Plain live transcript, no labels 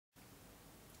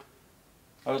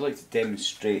I would like to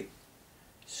demonstrate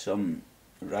some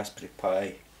Raspberry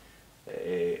Pi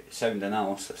sound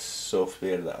analysis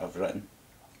software that I've written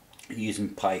using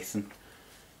Python.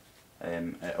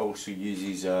 It also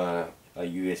uses a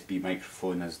USB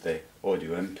microphone as the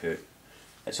audio input.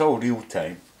 It's all real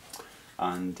time,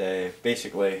 and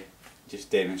basically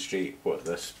just demonstrate what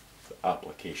this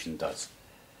application does.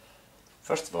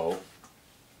 First of all,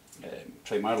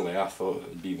 primarily I thought it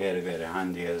would be very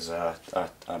handy as a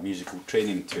musical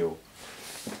training tool.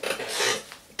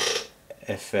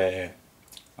 If I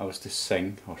was to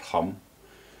sing or hum,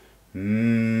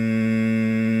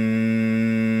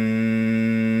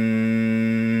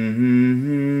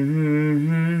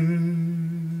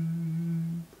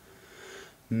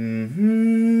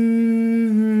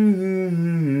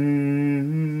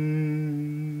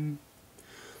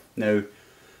 now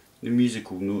the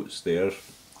musical notes there,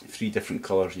 3 different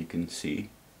colours you can see.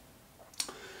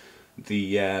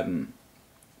 The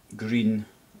green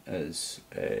is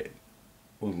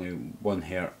only 1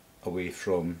 Hz away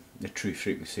from the true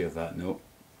frequency of that note.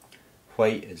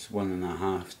 White is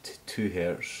 1.5 to 2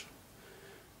 Hz,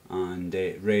 and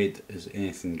red is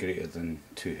anything greater than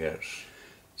 2 Hz.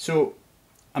 So,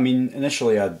 I mean,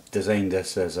 initially I designed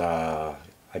this as a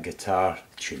guitar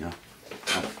tuner.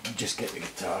 I'll just get the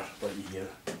guitar, let me hear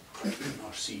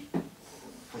or see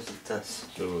what it does.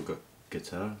 So we've got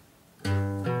guitar.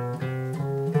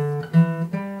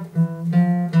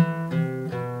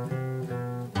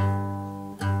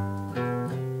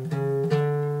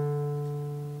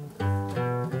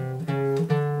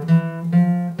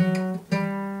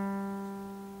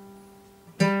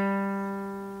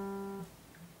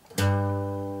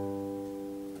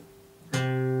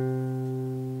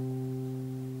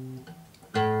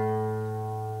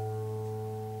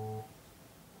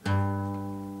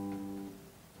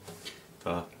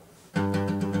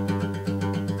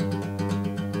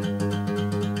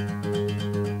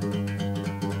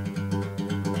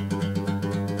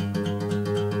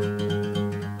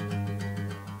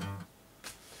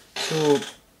 So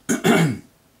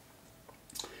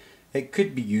it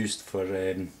could be used for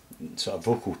sort of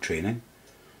vocal training.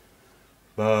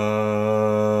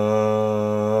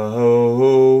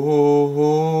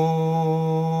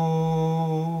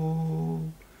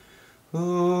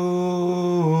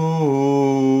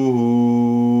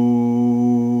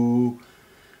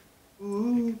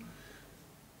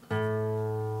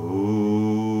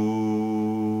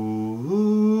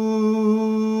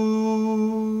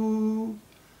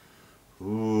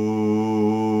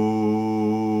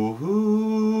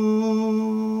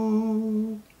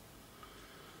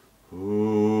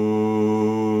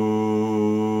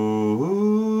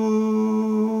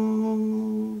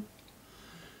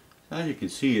 As you can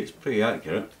see, it's pretty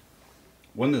accurate.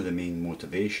 One of the main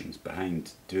motivations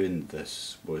behind doing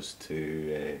this was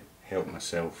to help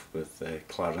myself with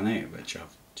clarinet, which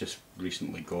I've just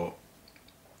recently got.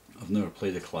 I've never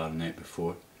played a clarinet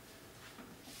before,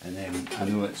 and I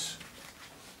know it's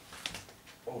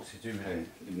all to do with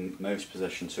the mouse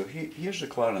position. So here's the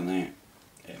clarinet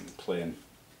playing,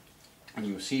 and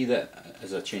you'll see that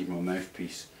as I change my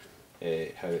mouthpiece,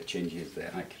 how it changes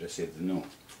the accuracy of the note.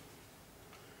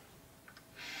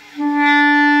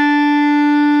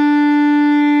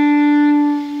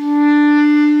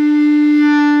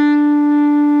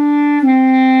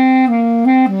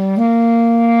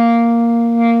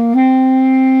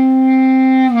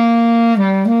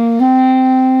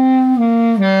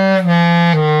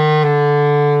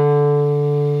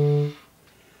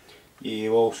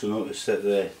 You also notice that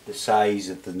the size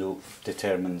of the note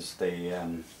determines the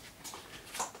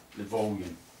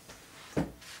volume.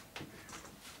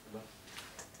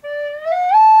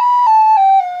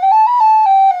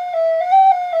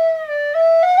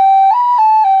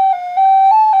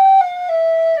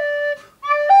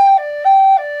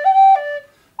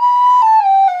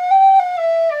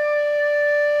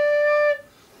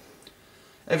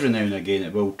 Every now and again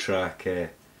it will track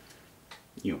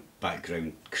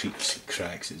background creaks and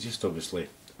cracks. It's just obviously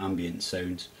ambient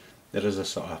sounds. There is a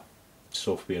sort of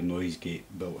software noise gate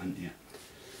built into it.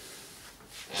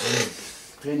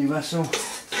 Penny whistle,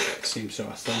 same sort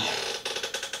of thing.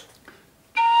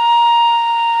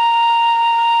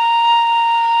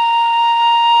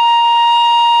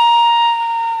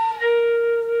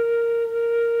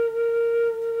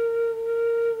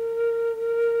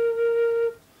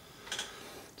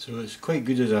 So it's quite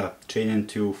good as a training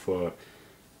tool for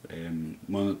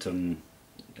monitoring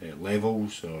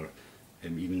levels, or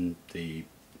even the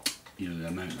the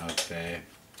amount of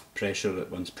pressure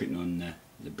that one's putting on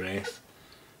the breath.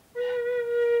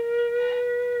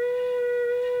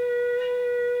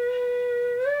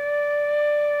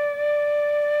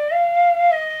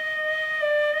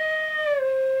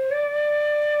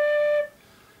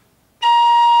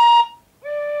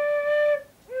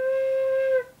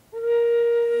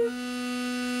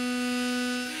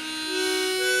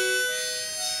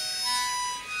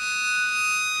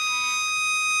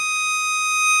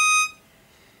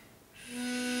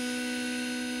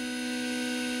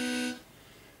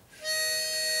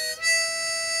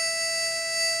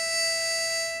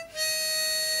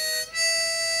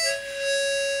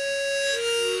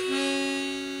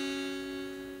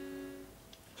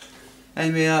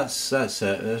 Anyway, that's it.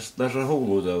 There's a whole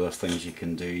load of other things you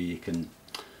can do. You can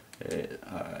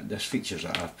there's features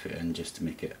that I've put in just to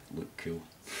make it look cool.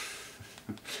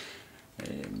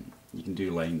 You can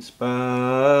do lines.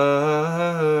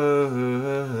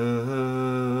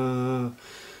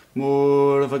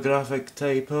 More of a graphic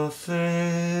type of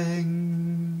thing.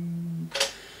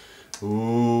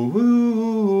 Ooh,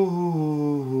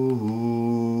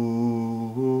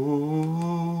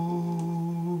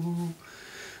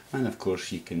 and of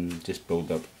course you can just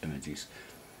build up images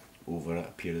over a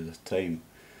period of time.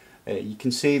 You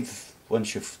can save,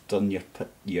 once you've done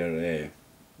your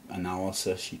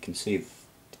analysis, you can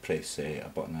press a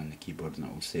button on the keyboard and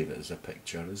it will save it as a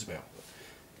picture as well.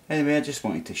 Anyway, I just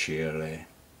wanted to share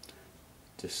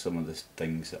just some of the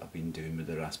things that I've been doing with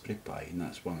the Raspberry Pi, and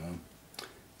that's one of them.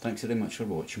 Thanks very much for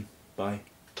watching. Bye.